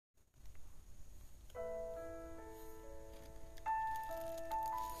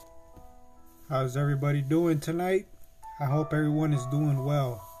How's everybody doing tonight? I hope everyone is doing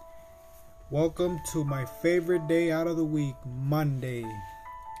well. Welcome to my favorite day out of the week, Monday.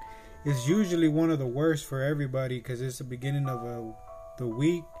 It's usually one of the worst for everybody because it's the beginning of the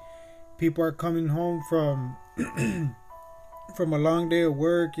week. People are coming home from from a long day of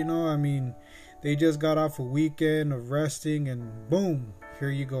work, they just got off a weekend of resting and boom, here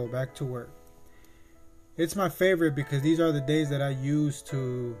you go, back to work. It's my favorite because these are the days that I use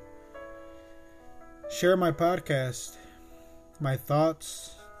to share my podcast, my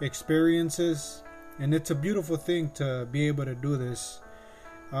thoughts, experiences, and it's a beautiful thing to be able to do this.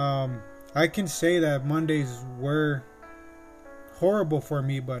 I can say that Mondays were horrible for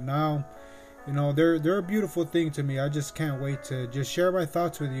me, but now, they're a beautiful thing to me. I just can't wait to just share my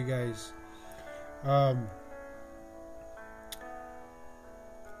thoughts with you guys. I'm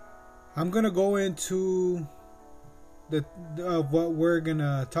gonna go into what we're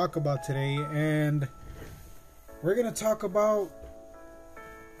gonna talk about today, and we're gonna talk about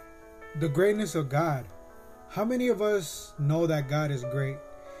the greatness of God. How many of us know that God is great?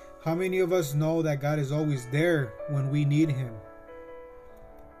 How many of us know that God is always there when we need Him?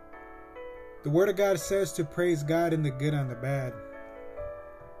 The Word of God says to praise God in the good and the bad.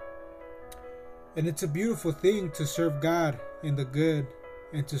 And it's a beautiful thing to serve God in the good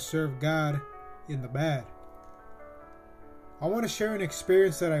and to serve God in the bad. I want to share an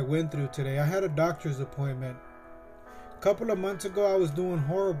experience that I went through today. I had a doctor's appointment. A couple of months ago, I was doing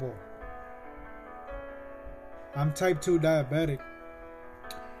horrible. I'm type 2 diabetic.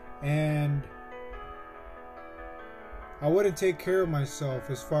 And I wouldn't take care of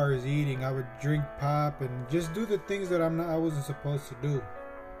myself as far as eating. I would drink pop and just do the things that I wasn't supposed to do.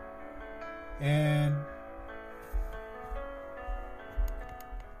 And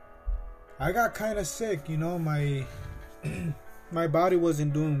I got kind of sick, my my body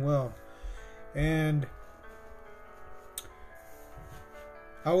wasn't doing well. And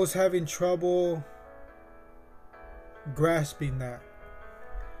I was having trouble grasping that.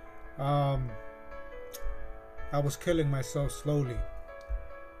 I was killing myself slowly.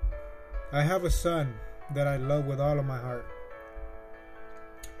 I have a son that I love with all of my heart.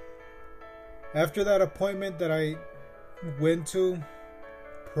 After that appointment that I went to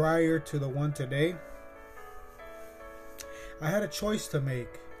prior to the one today, I had a choice to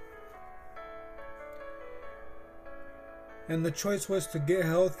make. And the choice was to get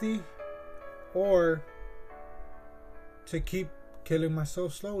healthy or to keep killing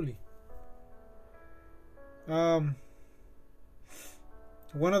myself slowly. One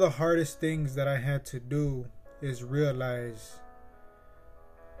of the hardest things that I had to do is realize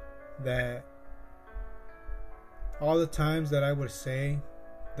that all the times that I would say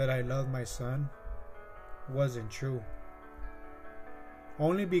that I love my son wasn't true.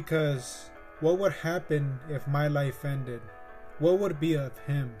 Only because what would happen if my life ended? What would be of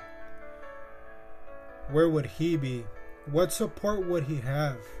him? Where would he be? What support would he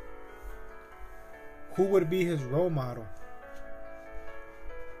have? Who would be his role model?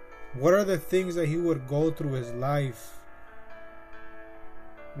 What are the things that he would go through his life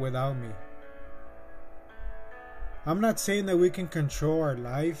without me? I'm not saying that we can control our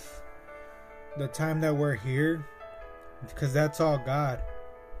life, the time that we're here, because that's all God.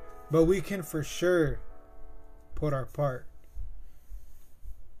 But we can for sure put our part.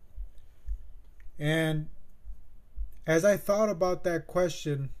 And as I thought about that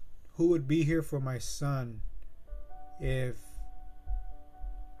question, who would be here for my son if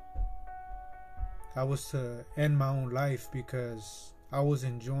I was to end my own life because I was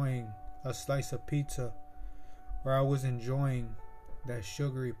enjoying a slice of pizza or I was enjoying that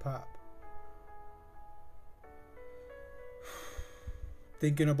sugary pop?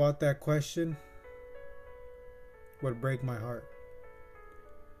 Thinking about that question would break my heart.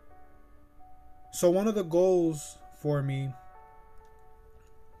 So one of the goals for me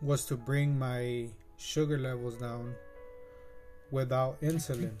was to bring my sugar levels down without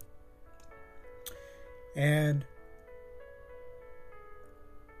insulin. And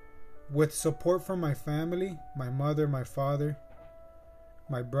with support from my family, my mother, my father,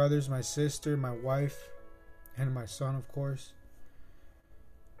 my brothers, my sister, my wife, and my son, of course,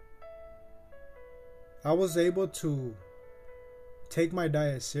 I was able to take my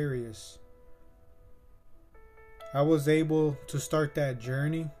diet serious. I was able to start that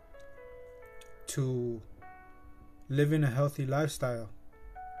journey to living a healthy lifestyle.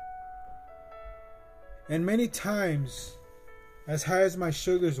 And many times, as high as my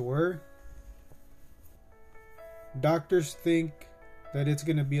sugars were, doctors think that it's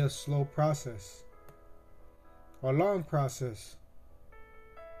going to be a slow process, a long process.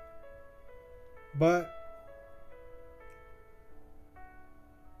 But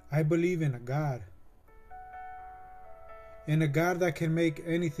I believe in a God. In a God that can make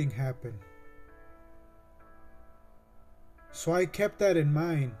anything happen. So I kept that in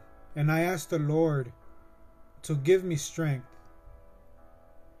mind, and I asked the Lord to give me strength.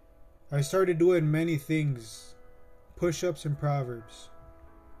 I started doing many things, push-ups and proverbs.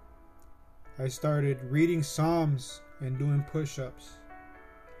 I started reading Psalms and doing push-ups.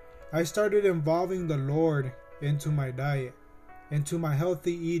 I started involving the Lord into my diet, into my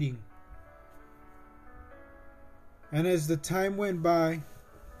healthy eating. And as the time went by,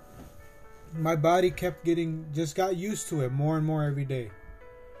 my body just got used to it more and more every day.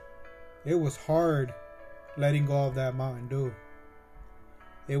 It was hard letting go of that Mountain Dew.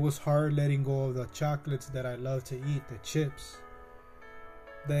 It was hard letting go of the chocolates that I love to eat, the chips.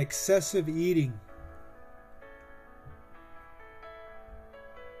 The excessive eating.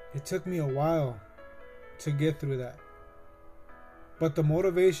 It took me a while to get through that. But the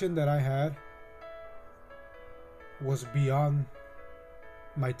motivation that I had was beyond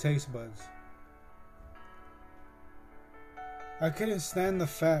my taste buds. I couldn't stand the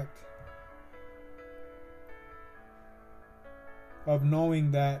fact of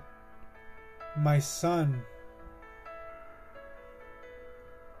knowing that my son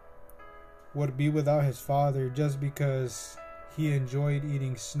would be without his father just because he enjoyed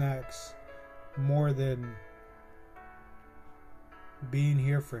eating snacks more than being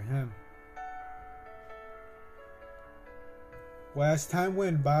here for him. Well, as time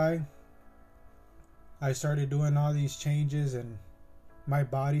went by, I started doing all these changes and my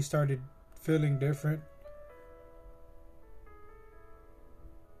body started feeling different.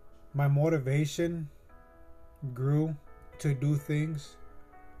 My motivation grew to do things.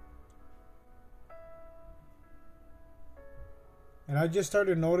 And I just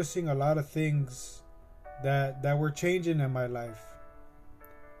started noticing a lot of things that were changing in my life,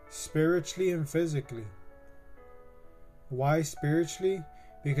 spiritually and physically. Why spiritually?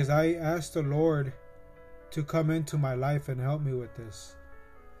 Because I asked the Lord to come into my life and help me with this.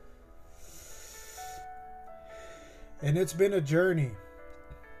 And it's been a journey.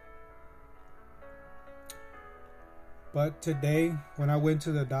 But today, when I went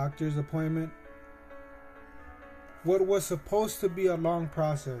to the doctor's appointment, what was supposed to be a long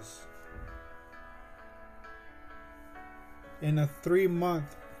process, in a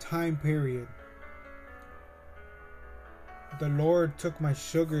 3-month time period, the Lord took my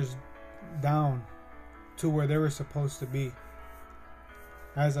sugars down to where they were supposed to be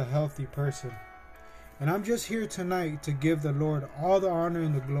as a healthy person. And I'm just here tonight to give the Lord all the honor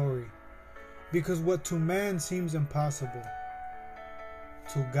and the glory, because what to man seems impossible,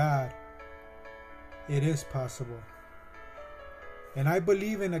 to God it is possible. And I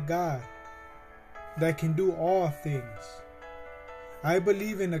believe in a God that can do all things. I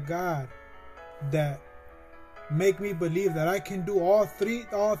believe in a God that make me believe that I can do all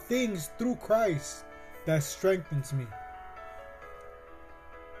things through Christ that strengthens me.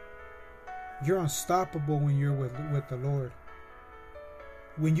 You're unstoppable when you're with the Lord.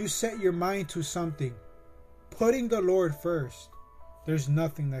 When you set your mind to something, putting the Lord first, there's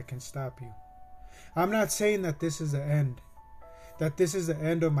nothing that can stop you. I'm not saying that this is the end, that this is the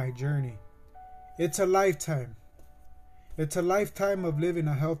end of my journey. It's a lifetime. It's a lifetime of living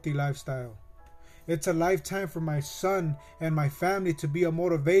a healthy lifestyle. It's a lifetime for my son and my family to be a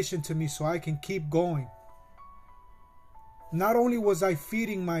motivation to me so I can keep going. Not only was I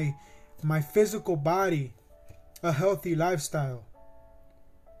feeding my physical body a healthy lifestyle,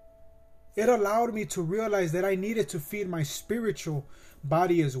 it allowed me to realize that I needed to feed my spiritual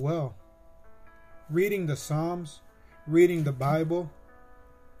body as well. Reading the Psalms, reading the Bible,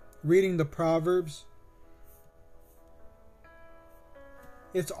 reading the Proverbs.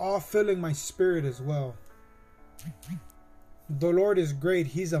 It's all filling my spirit as well. The Lord is great.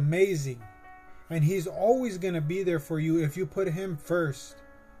 He's amazing. And He's always going to be there for you if you put Him first.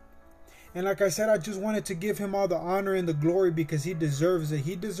 And like I said, I just wanted to give Him all the honor and the glory because He deserves it.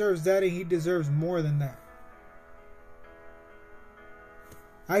 He deserves that, and He deserves more than that.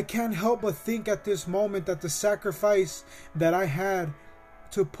 I can't help but think at this moment that the sacrifice that I had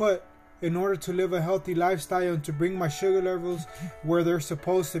to put in order to live a healthy lifestyle and to bring my sugar levels where they're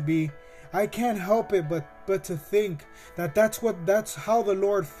supposed to be, I can't help it but to think that that's how the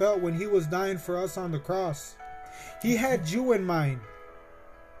Lord felt when He was dying for us on the cross. He had you in mind.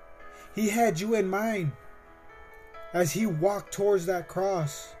 He had you in mind as He walked towards that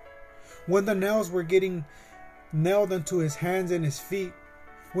cross. When the nails were getting nailed into His hands and His feet,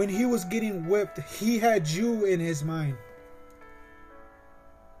 when He was getting whipped, He had you in His mind.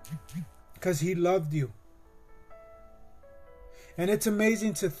 because He loved you. And it's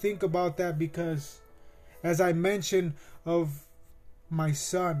amazing to think about that, because as I mentioned of my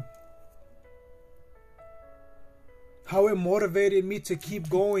son, how it motivated me to keep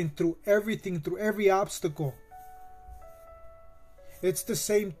going through everything, through every obstacle. It's the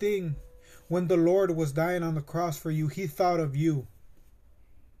same thing when the Lord was dying on the cross for you. He thought of you.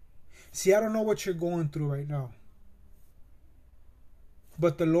 See, I don't know what you're going through right now,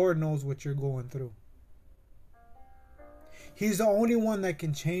 but the Lord knows what you're going through. He's the only one that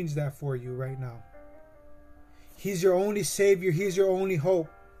can change that for you right now. He's your only Savior. He's your only hope.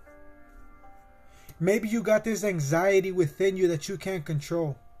 Maybe you got this anxiety within you that you can't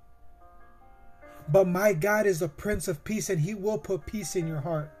control. But my God is the Prince of Peace, and He will put peace in your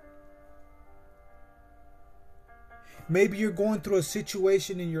heart. Maybe you're going through a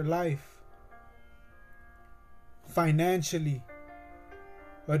situation in your life, financially,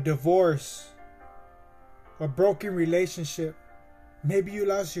 a divorce, a broken relationship. Maybe you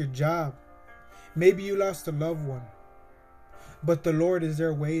lost your job. Maybe you lost a loved one. But the Lord is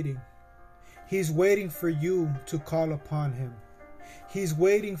there waiting. He's waiting for you to call upon Him. He's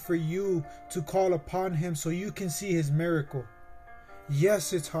waiting for you to call upon Him so you can see His miracle.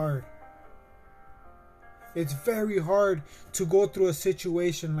 Yes, it's hard. It's very hard to go through a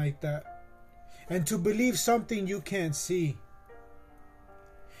situation like that and to believe something you can't see.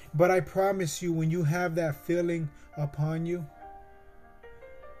 But I promise you, when you have that feeling upon you,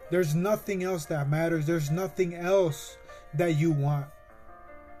 there's nothing else that matters. There's nothing else that you want.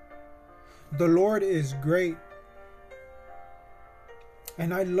 The Lord is great.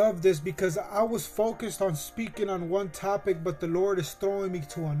 And I love this because I was focused on speaking on one topic, but the Lord is throwing me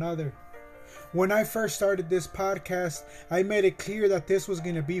to another. When I first started this podcast, I made it clear that this was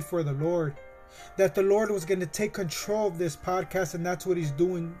going to be for the Lord. That the Lord was going to take control of this podcast, and that's what He's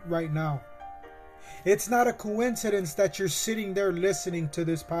doing right now. It's not a coincidence that you're sitting there listening to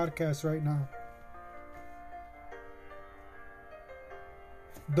this podcast right now.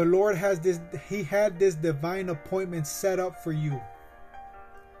 The Lord has this, He had this divine appointment set up for you.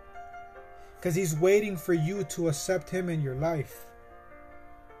 Because He's waiting for you to accept Him in your life.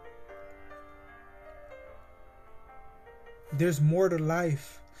 There's more to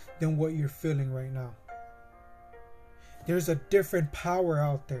life than what you're feeling right now. There's a different power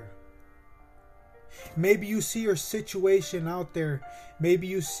out there. Maybe you see your situation out there. Maybe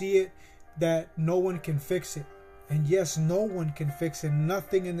you see it that no one can fix it. And yes, no one can fix it.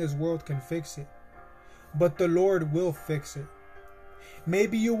 Nothing in this world can fix it. But the Lord will fix it.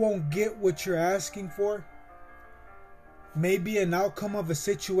 Maybe you won't get what you're asking for. Maybe an outcome of a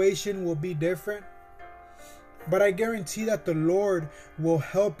situation will be different. But I guarantee that the Lord will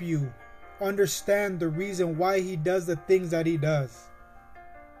help you understand the reason why He does the things that He does.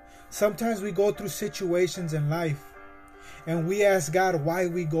 Sometimes we go through situations in life and we ask God why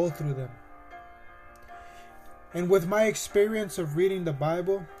we go through them. And with my experience of reading the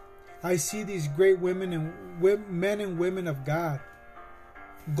Bible, I see these great women and men and women of God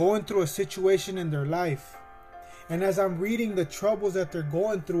going through a situation in their life. And as I'm reading the troubles that they're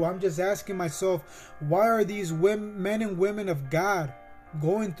going through, I'm just asking myself, why are these men and women of God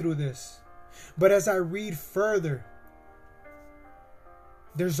going through this? But as I read further,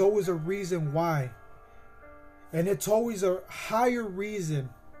 there's always a reason why. And it's always a higher reason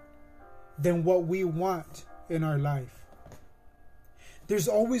than what we want in our life. There's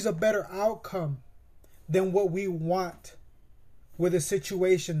always a better outcome than what we want with a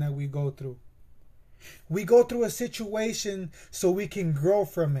situation that we go through. We go through a situation so we can grow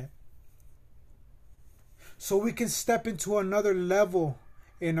from it. So we can step into another level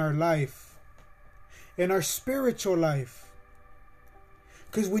in our life, in our spiritual life.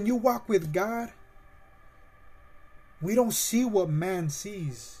 Because when you walk with God, we don't see what man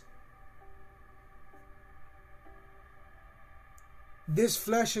sees. This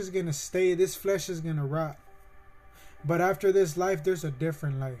flesh is going to stay. This flesh is going to rot. But after this life, there's a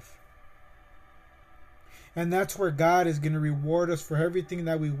different life. And that's where God is going to reward us for everything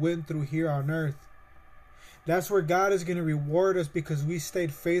that we went through here on earth. That's where God is going to reward us because we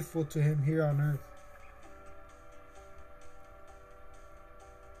stayed faithful to Him here on earth.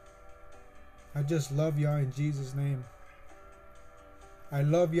 I just love y'all in Jesus' name. I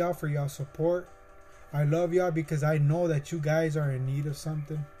love y'all for y'all support. I love y'all because I know that you guys are in need of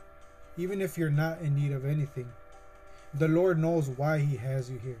something. Even if you're not in need of anything, the Lord knows why He has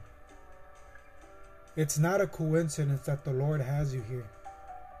you here. It's not a coincidence that the Lord has you here.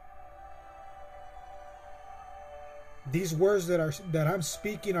 These words that I'm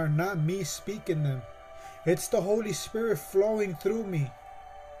speaking are not me speaking them. It's the Holy Spirit flowing through me.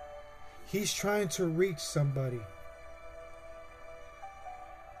 He's trying to reach somebody.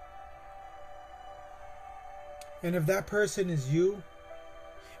 And if that person is you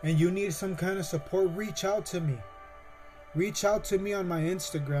and you need some kind of support, reach out to me. Reach out to me on my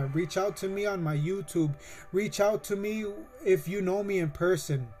Instagram. Reach out to me on my YouTube. Reach out to me if you know me in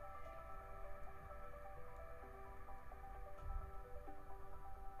person.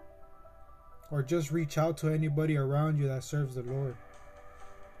 Or just reach out to anybody around you that serves the Lord.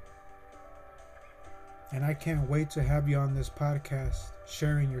 And I can't wait to have you on this podcast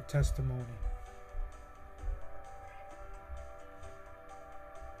sharing your testimony.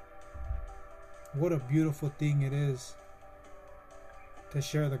 What a beautiful thing it is to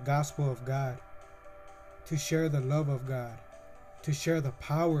share the gospel of God, to share the love of God, to share the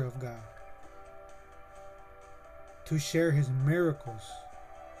power of God, to share His miracles.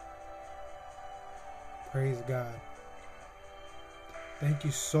 Praise God. Thank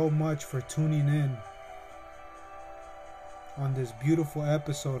you so much for tuning in on this beautiful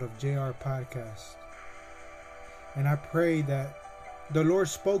episode of JR Podcast. And I pray that the Lord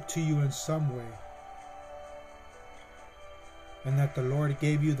spoke to you in some way, and that the Lord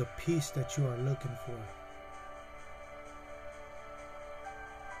gave you the peace that you are looking for.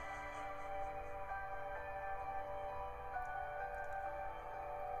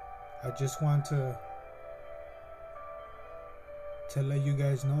 I just want to let you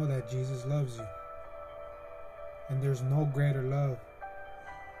guys know that Jesus loves you. And there's no greater love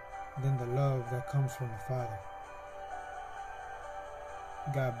than the love that comes from the Father.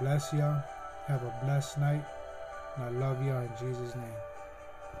 God bless y'all. Have a blessed night. And I love y'all in Jesus' name.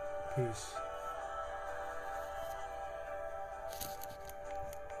 Peace.